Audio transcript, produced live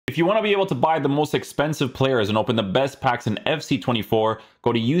If you want to be able to buy the most expensive players and open the best packs in FC24,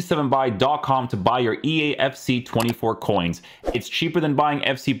 go to u7buy.com to buy your EA FC24 coins. It's cheaper than buying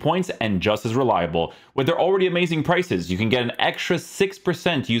FC points and just as reliable. With their already amazing prices, you can get an extra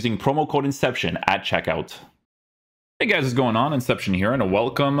 6% using promo code Inception at checkout. Hey guys, what's going on? Inception here, and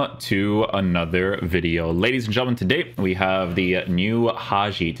welcome to another video. Ladies and gentlemen, today we have the new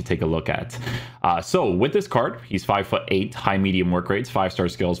HAGI to take a look at. So with this card, he's 5'8", high medium work rates, 5-star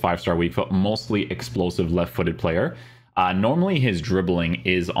skills, 5-star weak foot, mostly explosive left-footed player. Normally his dribbling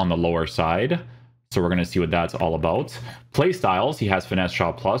is on the lower side, so we're going to see what that's all about. Play styles, he has finesse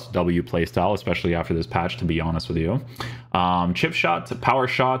shot plus, W play style, especially after this patch, to be honest with you. Chip shot, power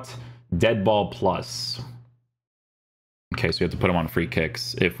shot, dead ball plus. Okay, so we have to put him on free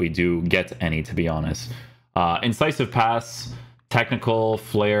kicks if we do get any, to be honest. Incisive pass, technical,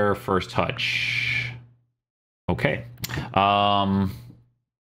 flair, first touch. Okay.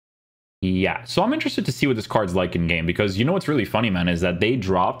 Yeah, so I'm interested to see what this card's like in game, because you know what's really funny, man, is that they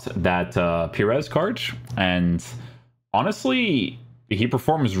dropped that Pires card, and honestly, he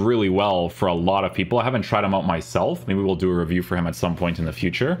performs really well for a lot of people. I haven't tried him out myself. Maybe we'll do a review for him at some point in the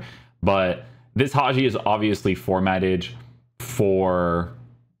future, but this HAGI is obviously formatted for,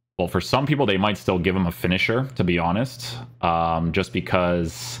 well, for some people, they might still give him a finisher, to be honest, just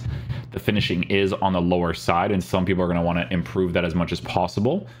because the finishing is on the lower side, and some people are going to want to improve that as much as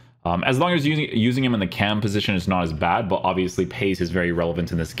possible. As long as using him in the cam position is not as bad, but obviously pace is very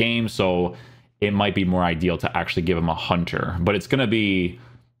relevant in this game, so it might be more ideal to actually give him a hunter. But it's going to be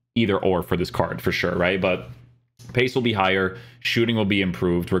either or for this card, for sure, right? But pace will be higher, shooting will be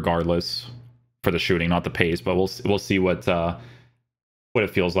improved regardless. For the shooting, not the pace, but we'll see what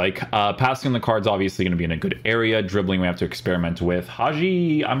it feels like. Passing the card's obviously going to be in a good area. Dribbling we have to experiment with.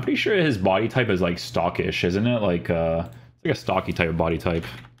 HAGI, I'm pretty sure his body type is like stockish, isn't it? Like it's like a stocky type of body type.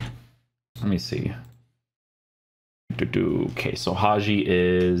 Let me see. Okay, so HAGI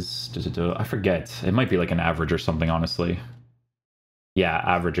is I forget. It might be like an average or something, honestly. Yeah,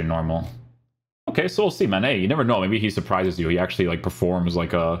 average and normal. Okay, so we'll see, man. Hey, you never know. Maybe he surprises you. He actually like performs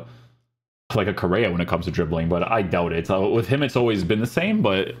like a Correa when it comes to dribbling, but I doubt it. With him, it's always been the same,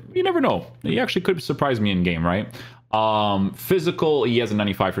 but you never know. He actually could surprise me in game, right? Physical, he has a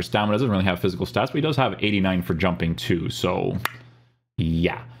 95 for stamina. Doesn't really have physical stats, but he does have 89 for jumping too. So,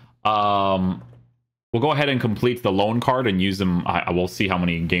 yeah. We'll go ahead and complete the loan card and use them. I will see how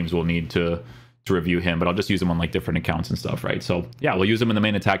many games we'll need to review him, but I'll just use him on like different accounts and stuff, right? So yeah, we'll use him in the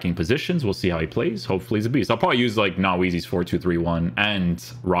main attacking positions. We'll see how he plays. Hopefully he's a beast. I'll probably use like Naweezy's 4-2-3-1 and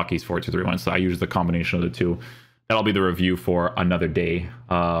Rocky's 4-2-3-1. So I use the combination of the two. That'll be the review for another day.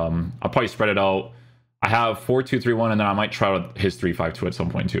 I'll probably spread it out. I have 4-2-3-1, and then I might try out his 3-5-2 at some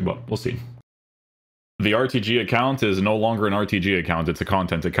point too, but we'll see. The RTG account is no longer an RTG account. It's a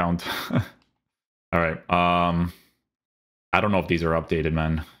content account. All right. I don't know if these are updated,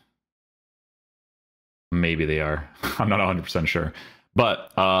 man. Maybe they are. I'm not 100% sure.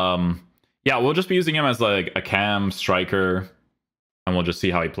 But yeah, we'll just be using him as like a cam striker, and we'll just see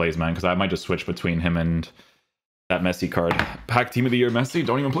how he plays, man, because I might just switch between him and that Messi card. Pack Team of the Year Messi.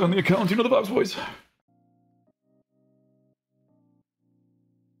 Don't even play on the account. You know the vibes, boys.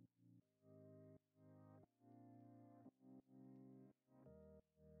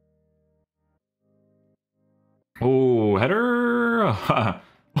 Oh, header.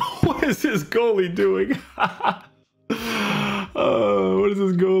 What is this goalie doing? What is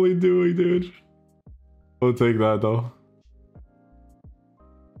this goalie doing, dude? I'll take that, though.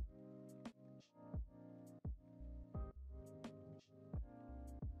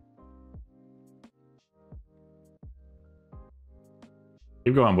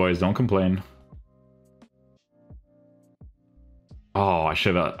 Keep going, boys. Don't complain. Oh, I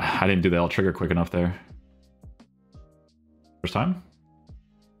should have. I didn't do the L trigger quick enough there. First time?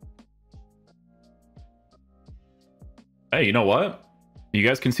 Hey, you know what? You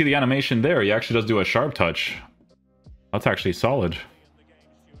guys can see the animation there. He actually does do a sharp touch. That's actually solid.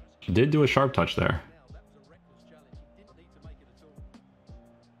 He did do a sharp touch there.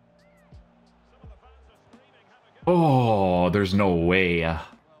 Oh, there's no way.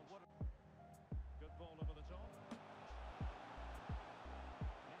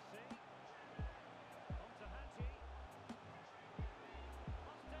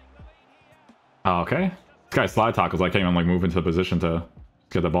 Oh, okay. This guy's slide tackles. I can't even like move into the position to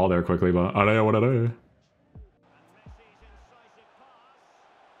get the ball there quickly, but what are they?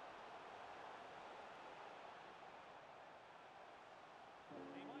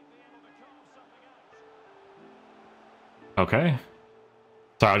 Okay.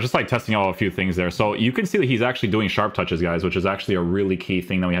 Sorry, I was just like testing out a few things there. So you can see that he's actually doing sharp touches, guys, which is actually a really key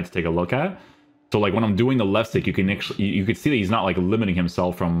thing that we had to take a look at. So like when I'm doing the left stick, you can see that he's not like limiting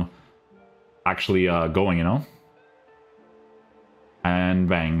himself from actually going, you know? And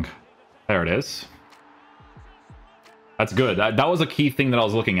bang. There it is. That's good. That was a key thing that I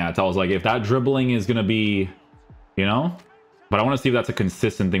was looking at. I was like, if that dribbling is gonna be, you know, but I want to see if that's a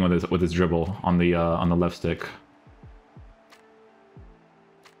consistent thing with his dribble on the left stick.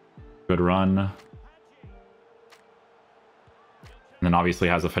 Good run. And then obviously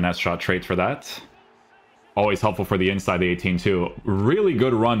has a finesse shot trait for that. Always helpful for the inside the 18 too. Really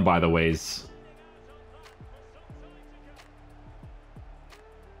good run, by the ways.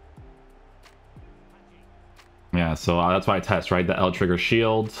 Yeah, so that's why I test, right? The L trigger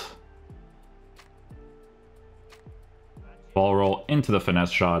shield. Ball roll into the finesse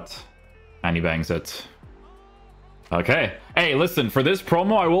shot. And he bangs it. Okay. Hey, listen, for this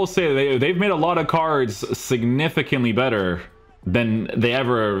promo, I will say they've made a lot of cards significantly better than they've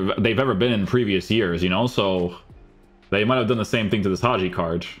ever been in previous years, you know? So they might have done the same thing to this HAGI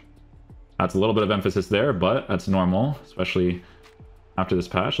card. That's a little bit of emphasis there, but that's normal, especially after this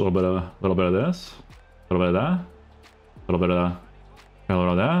patch. A little bit of this, a little bit of that, a little bit of that, a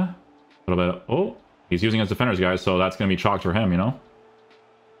little bit of that, a little bit of, oh, he's using his defenders, guys, so that's gonna be chalked for him, you know?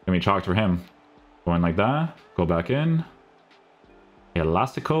 Gonna be chalked for him. Going like that, go back in.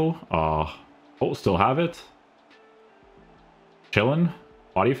 Elastico, oh, still have it. Chillin',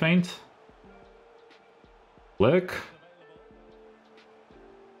 body feint. Flick.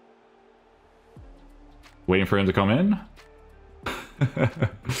 Waiting for him to come in.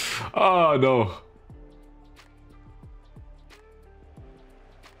 Oh no.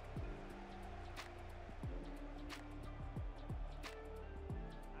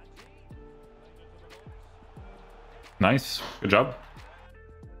 Nice. Good job.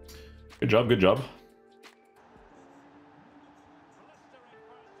 Good job, good job.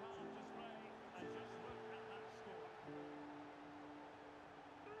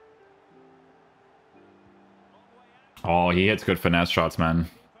 Oh, he hits good finesse shots, man.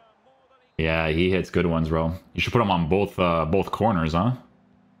 Yeah, he hits good ones, bro. You should put him on both corners, huh?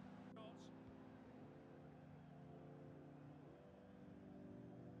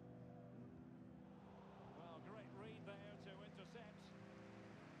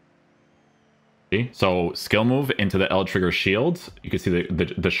 See? So skill move into the L trigger shield. You can see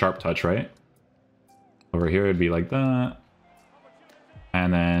the sharp touch, right? Over here it'd be like that.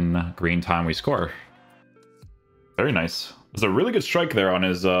 And then green time we score. Very nice. There's a really good strike there on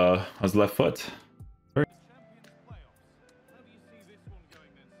his left foot. Very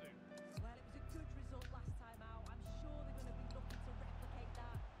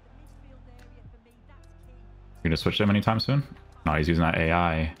You gonna switch them anytime soon? No, he's using that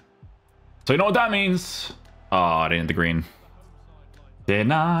AI. So you know what that means? Oh, I didn't hit the green. Did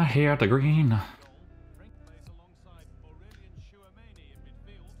not hit the green.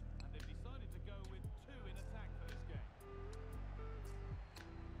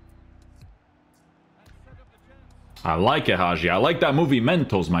 I like it, HAGI. I like that movie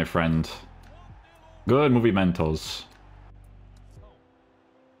Mentos, my friend. Good movie Mentos.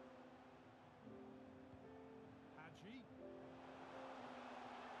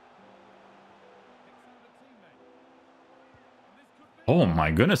 Oh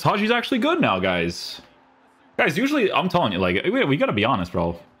my goodness, HAGI's actually good now, guys. Guys, usually, I'm telling you, like, we gotta be honest,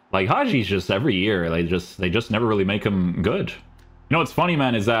 bro. Like, HAGI's just every year, they just never really make him good. You know what's funny,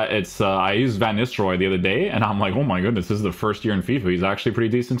 man, is that it's I used Van Nistelrooy the other day, and I'm like, oh my goodness, this is the first year in FIFA. He's actually pretty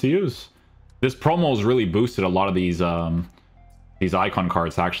decent to use. This promo's really boosted a lot of these icon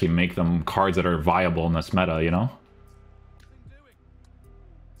cards to actually make them cards that are viable in this meta, you know?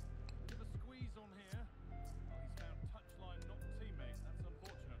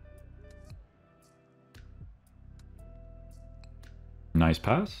 Nice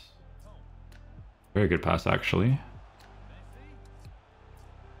pass. Very good pass, actually.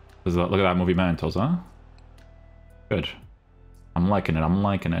 Look at that movie Mentos, huh? Good. I'm liking it. I'm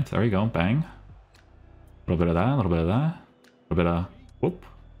liking it. There you go. Bang. A little bit of that. A little bit of that. A little bit of... Whoop.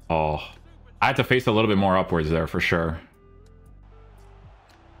 Oh. I had to face a little bit more upwards there for sure.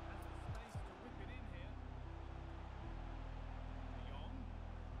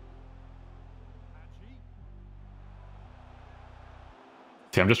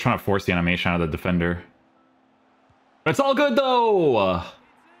 See, I'm just trying to force the animation out of the defender. But it's all good, though!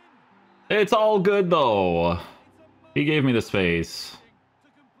 It's all good, though. He gave me the space.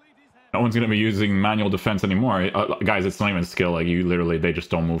 No one's going to be using manual defense anymore. Guys, it's not even skill. Like, you literally, they just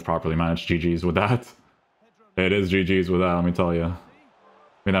don't move properly, man. It's GG's with that. It is GG's with that, let me tell you.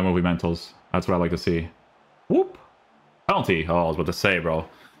 I mean, that movie mentals. That's what I like to see. Whoop. Penalty. Oh, I was about to say, bro.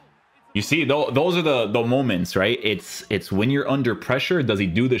 You see, those are the moments, right? It's when you're under pressure, does he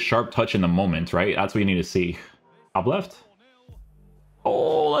do the sharp touch in the moment, right? That's what you need to see. Top left.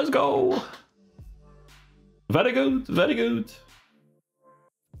 Oh, let's go. Very good, very good.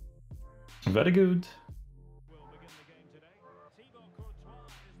 Very good.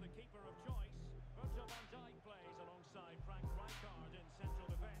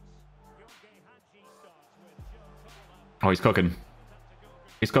 Oh, he's cooking.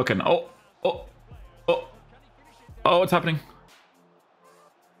 He's cooking. Oh, oh, oh, oh, what's happening?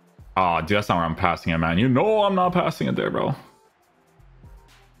 Oh, dude, that's not where I'm passing it, man. You know I'm not passing it there, bro.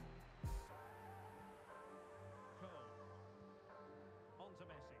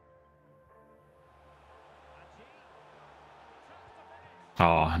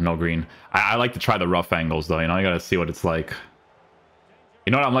 Oh, no green. I like to try the rough angles, though. You know, I gotta see what it's like.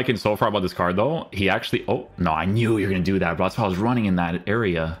 You know what I'm liking so far about this card, though? He actually... Oh, no, I knew you were gonna do that, bro. That's why I was running in that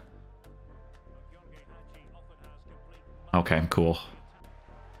area. Okay, cool.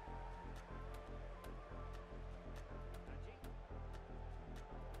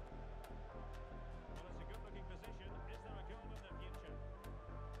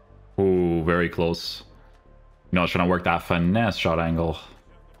 Ooh, very close. You know, I was trying to work that finesse shot angle.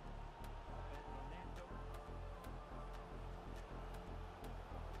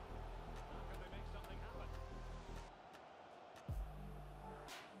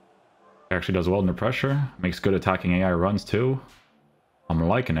 Actually does well under pressure. Makes good attacking AI runs too. I'm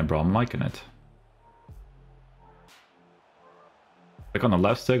liking it, bro. I'm liking it. Click on the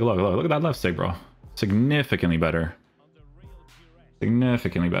left stick. Look at that left stick, bro. Significantly better.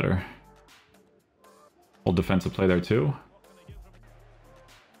 Significantly better. Old defensive play there too.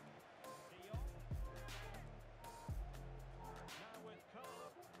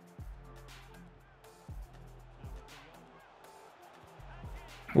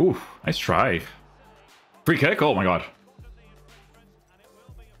 Ooh, nice try. Free kick? Oh my god.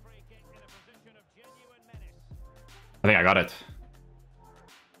 I think I got it.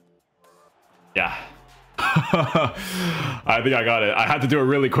 Yeah. I think I got it. I had to do it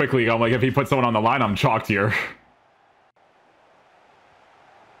really quickly. I'm like, if he puts someone on the line, I'm chalked here.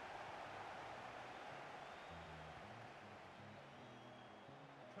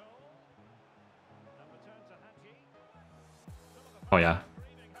 Oh yeah.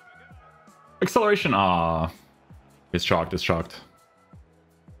 Acceleration. Ah, it's chalked. It's chalked.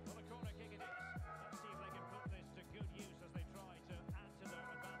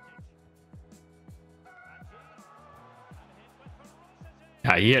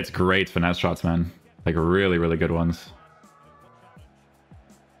 Yeah, he hits great finesse shots, man. Like really, really good ones.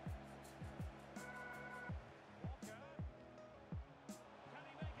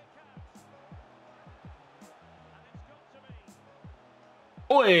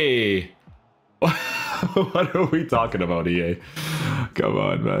 Oi! What are we talking about, EA? Come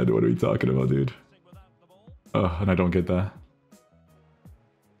on, man. What are we talking about, dude? Oh, and I don't get that.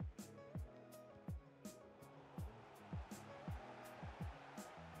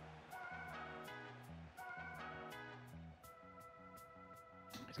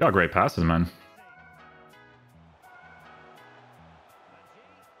 He's got great passes, man.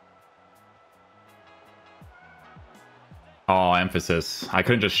 Oh, emphasis. I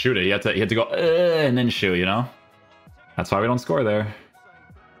couldn't just shoot it. He had to go and then shoot, you know? That's why we don't score there.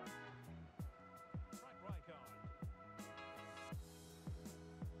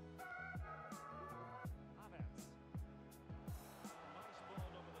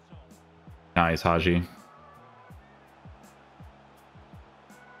 Nice, HAGI.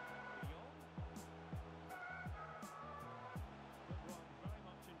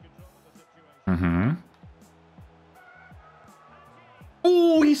 Mm-hmm.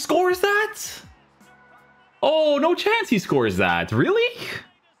 Oh, he scores that? Oh, no chance he scores that. Really?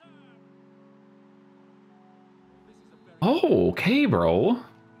 Oh, okay, bro.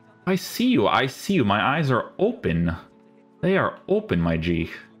 I see you. I see you. My eyes are open. They are open, my G.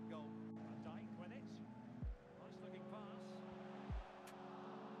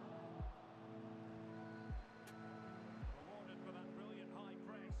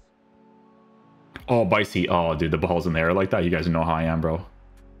 Oh, Bicey. Oh, dude, the ball's in the air like that. You guys know how I am, bro.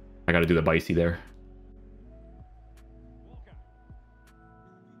 I gotta do the Bicey there.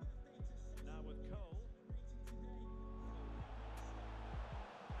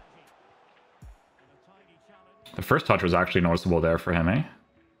 The first touch was actually noticeable there for him, eh?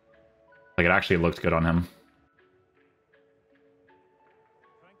 Like, it actually looked good on him.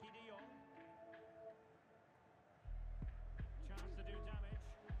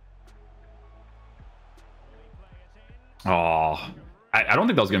 Oh, I don't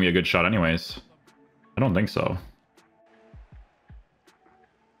think that was going to be a good shot anyways. I don't think so.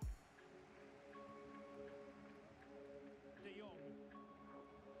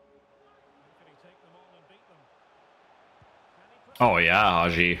 Oh, yeah,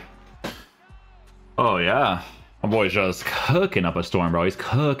 HAGI. Oh, yeah. My boy's just cooking up a storm, bro. He's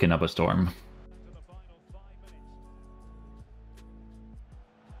cooking up a storm.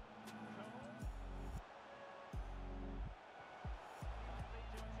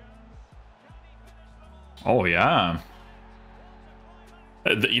 Oh, yeah.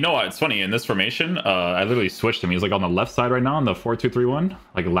 You know what? It's funny. In this formation, I literally switched him. He's like on the left side right now on the 4-2-3-1.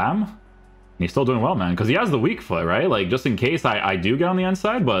 Like Lamb. And he's still doing well, man. Because he has the weak foot, right? Like, just in case I do get on the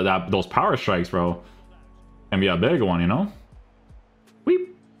inside. But those power strikes, bro, can be a big one, you know?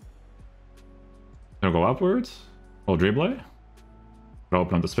 Weep. Gonna go upwards. Little dribble. Gonna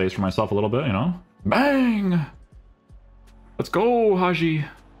open up the space for myself a little bit, you know? Bang! Let's go, HAGI. Hit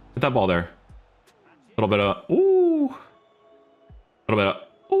that ball there. A little bit of... Ooh. A little bit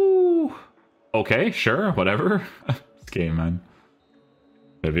of... Ooh. Okay, sure, whatever. This game, man.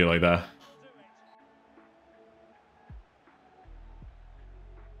 It'd be like that.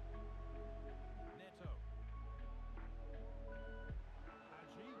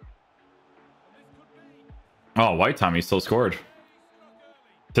 Oh, white time, he still scored.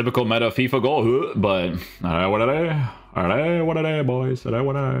 Typical meta FIFA goal, but... Alright, what are they? Alright, what are they, boys? Alright,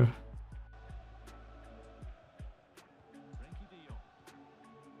 what are they?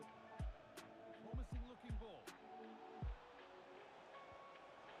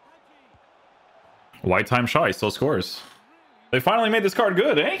 White time shot, he still scores. They finally made this card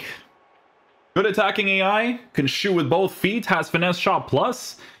good, eh? Good attacking AI, can shoot with both feet, has finesse shot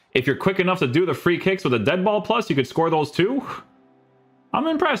plus. If you're quick enough to do the free kicks with a dead ball plus, you could score those too. I'm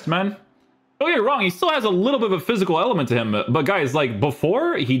impressed, man. Don't get me wrong, he still has a little bit of a physical element to him. But guys, like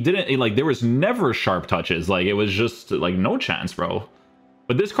before, he didn't, like there was never sharp touches. Like it was just like no chance, bro.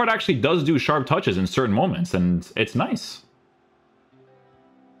 But this card actually does do sharp touches in certain moments, and it's nice.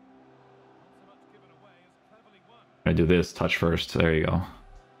 I do this touch first. There you go.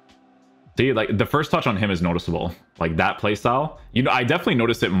 See, like the first touch on him is noticeable. Like that playstyle. You know, I definitely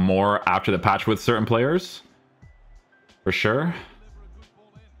noticed it more after the patch with certain players. For sure.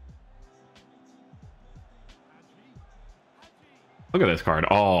 Look at this card.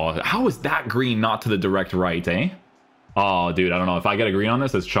 Oh, how is that green not to the direct right, eh? Oh, dude, I don't know. If I get a green on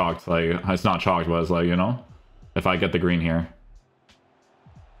this, it's chalked. Like, it's not chalked, but it's like, you know? If I get the green here.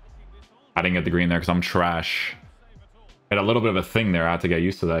 I didn't get the green there because I'm trash. Had a little bit of a thing there. I had to get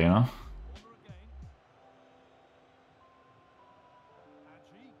used to that, you know?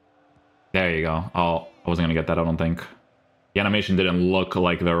 There you go. Oh, I wasn't going to get that, I don't think. The animation didn't look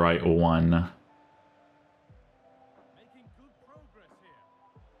like the right one.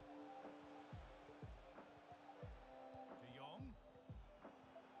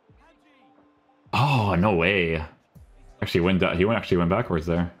 Oh, no way. Actually went he actually went backwards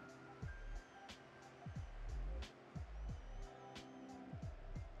there.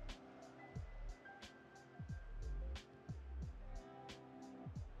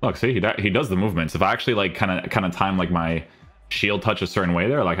 Look, see, he does the movements. If I actually like kind of time like my shield touch a certain way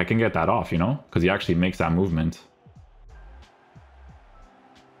there, like I can get that off, you know, because he actually makes that movement.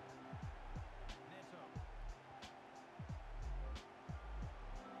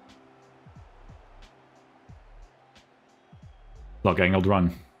 Look, angled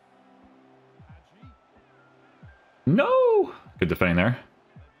run. No! Good defending there.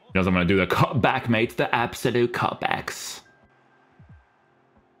 He knows I'm going to do the cutback, mate. The absolute cutbacks.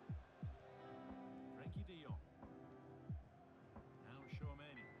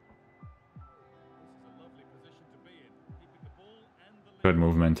 Good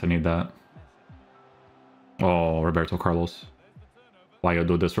movement. I need that. Oh, Roberto Carlos. Why you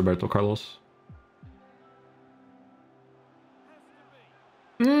do this, Roberto Carlos?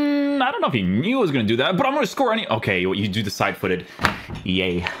 I don't know if he knew I was going to do that, but I'm going to score any... Okay, you do the side-footed.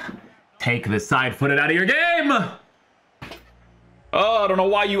 Yay. Take the side-footed out of your game! Oh, I don't know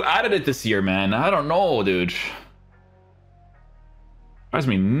why you added it this year, man. I don't know, dude. Drives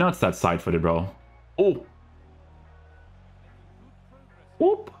me nuts, that side-footed, bro. Oh.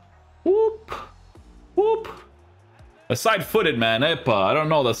 Whoop. Whoop. Whoop. The side-footed, man. Epa. I don't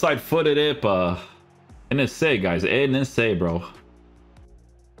know. The side-footed, epa. NSA, guys. NSA, bro.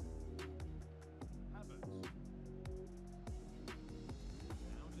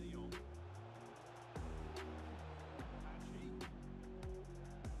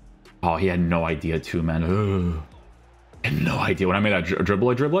 Oh, he had no idea too, man. Ugh. Had no idea. When I made that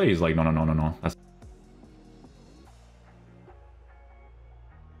dribble, he's like, no. That's...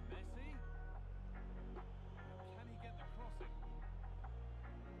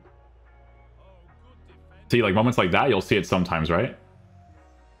 See, like moments like that, you'll see it sometimes, right?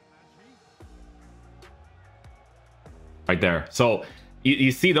 Right there. So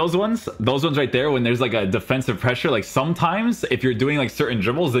you see those ones right there when there's like a defensive pressure. Like sometimes if you're doing like certain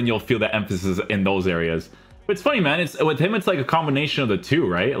dribbles, then you'll feel the emphasis in those areas. But it's funny, man. It's with him, it's like a combination of the two,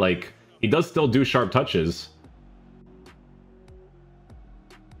 right? Like he does still do sharp touches.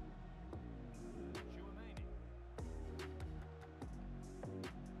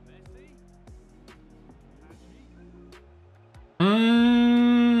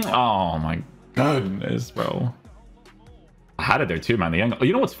 Oh my goodness, bro. I had it there too, man. The angle.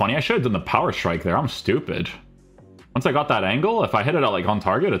 You know what's funny? I should have done the power strike there. I'm stupid. Once I got that angle, if I hit it out like on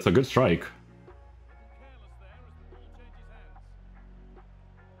target, it's a good strike.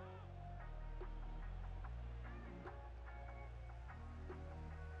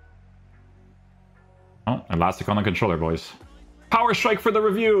 Oh, elastic on the controller, boys. Power strike for the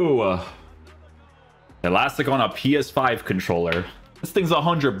review. Elastic on a PS5 controller. This thing's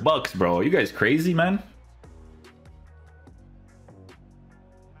 $100, bro. You guys crazy, man?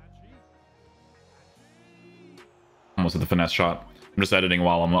 Almost at the finesse shot. I'm just editing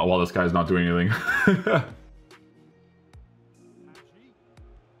while this guy's not doing anything.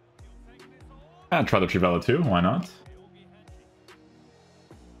 And try the Trivela too. Why not?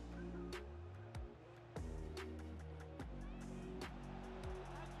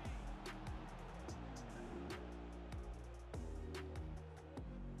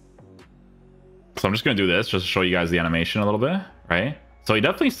 So I'm just going to do this just to show you guys the animation a little bit, right? So he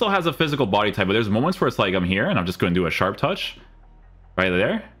definitely still has a physical body type, but there's moments where it's like I'm here and I'm just going to do a sharp touch right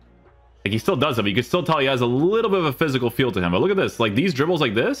there. Like he still does it, but you can still tell he has a little bit of a physical feel to him. But look at this, like these dribbles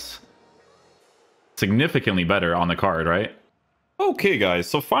like this, significantly better on the card, right? Okay, guys,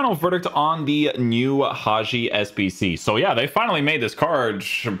 so final verdict on the new HAGI SBC. So yeah, they finally made this card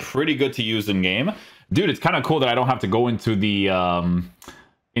pretty good to use in game. Dude, it's kind of cool that I don't have to go into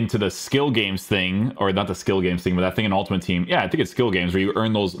the skill games thing, or not the skill games thing, but that thing in Ultimate Team. Yeah, I think it's skill games where you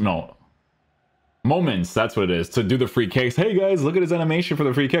earn those, no, moments, that's what it is, to do the free kicks. Hey guys, look at his animation for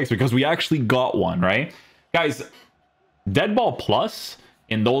the free kicks, because we actually got one, right? Guys, Dead Ball Plus,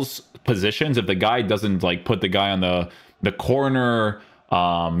 in those positions, if the guy doesn't like put the guy on the corner,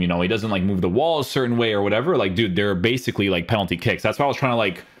 you know, he doesn't like move the wall a certain way or whatever, like, dude, they're basically like penalty kicks. That's why I was trying to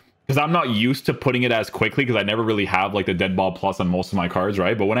like, because I'm not used to putting it as quickly, because I never really have like the Dead Ball Plus on most of my cards,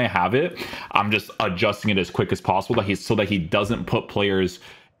 right? But when I have it, I'm just adjusting it as quick as possible so that he doesn't put players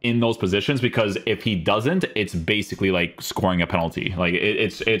in those positions, because if he doesn't, it's basically like scoring a penalty. Like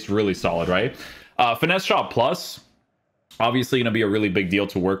it's really solid, right? Finesse Shot Plus, obviously going to be a really big deal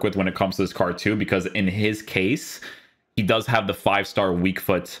to work with when it comes to this card too, because in his case, he does have the 5-star weak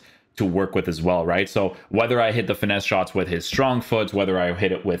foot to work with as well, right? So whether I hit the finesse shots with his strong foot, whether I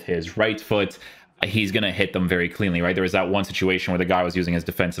hit it with his right foot, he's going to hit them very cleanly, right? There was that one situation where the guy was using his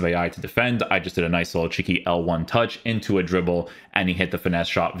defensive AI to defend. I just did a nice little cheeky L1 touch into a dribble, and he hit the finesse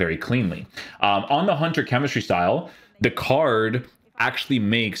shot very cleanly. On the Hunter chemistry style, the card actually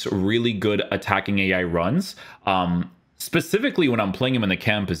makes really good attacking AI runs. Specifically when I'm playing him in the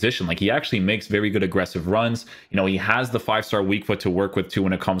cam position, like he actually makes very good aggressive runs. You know, he has the 5-star weak foot to work with too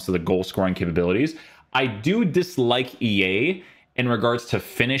when it comes to the goal scoring capabilities. I do dislike EA in regards to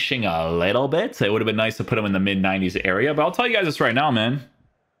finishing a little bit. It would have been nice to put him in the mid-90s area, but I'll tell you guys this right now, man.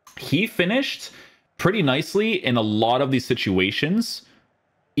 He finished pretty nicely in a lot of these situations,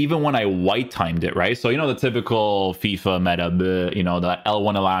 even when I white timed it, right? So, you know, the typical FIFA meta, you know, the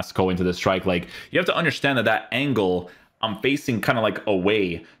L1 Elastico into the strike, like you have to understand that angle, I'm facing kind of like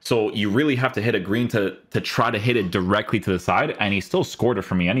away, so you really have to hit a green to try to hit it directly to the side, and he still scored it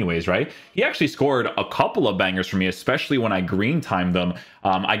for me anyways, right? He actually scored a couple of bangers for me, especially when I green timed them.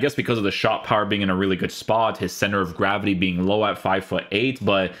 I guess because of the shot power being in a really good spot, his center of gravity being low at 5'8",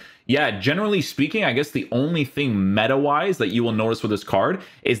 but yeah, generally speaking, I guess the only thing meta-wise that you will notice with this card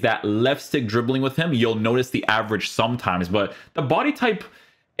is that left stick dribbling with him. You'll notice the average sometimes, but the body type,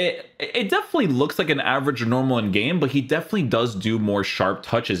 it definitely looks like an average or normal in game, but he definitely does do more sharp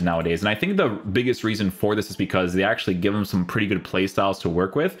touches nowadays. And I think the biggest reason for this is because they actually give him some pretty good play styles to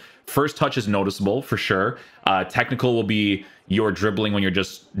work with. First touch is noticeable for sure. Technical will be your dribbling when you're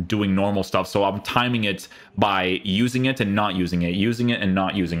just doing normal stuff. So I'm timing it by using it and not using it, using it and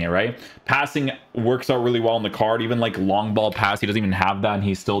not using it, right? Passing works out really well on the card. Even like long ball pass, he doesn't even have that, and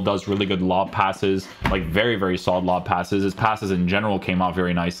he still does really good lob passes, like very, very solid lob passes. His passes in general came out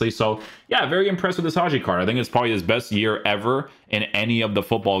very nicely. So yeah, very impressed with this HAGI card. I think it's probably his best year ever in any of the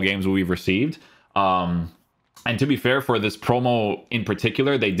football games we've received. And to be fair, for this promo in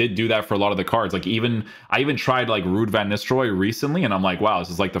particular, they did do that for a lot of the cards. Like I even tried like Ruud van Nistelrooy recently, and I'm like, wow, this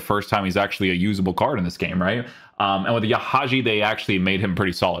is like the first time he's actually a usable card in this game, right? And with the HAGI, they actually made him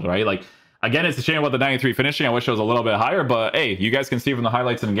pretty solid, right? Like, again, it's a shame about the 93 finishing. I wish it was a little bit higher, but hey, you guys can see from the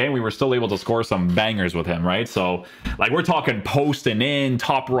highlights in the game, we were still able to score some bangers with him, right? So, like, we're talking posting in,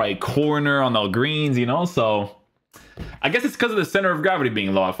 top right corner on the greens, you know? So, I guess it's because of the center of gravity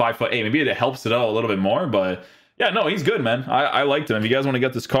being low at 5'8". Maybe it helps it out a little bit more, but yeah, no, he's good, man. I liked him. If you guys want to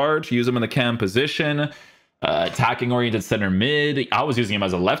get this card, use him in the cam position. Attacking oriented center mid. I was using him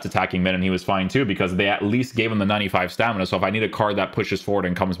as a left attacking mid, and he was fine too, because they at least gave him the 95 stamina. So if I need a card that pushes forward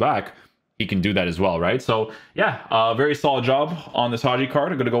and comes back, he can do that as well, right? So yeah, very solid job on this HAGI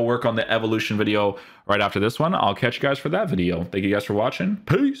card. I'm gonna go work on the evolution video right after this one. I'll catch you guys for that video. Thank you guys for watching.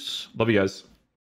 Peace. Love you guys.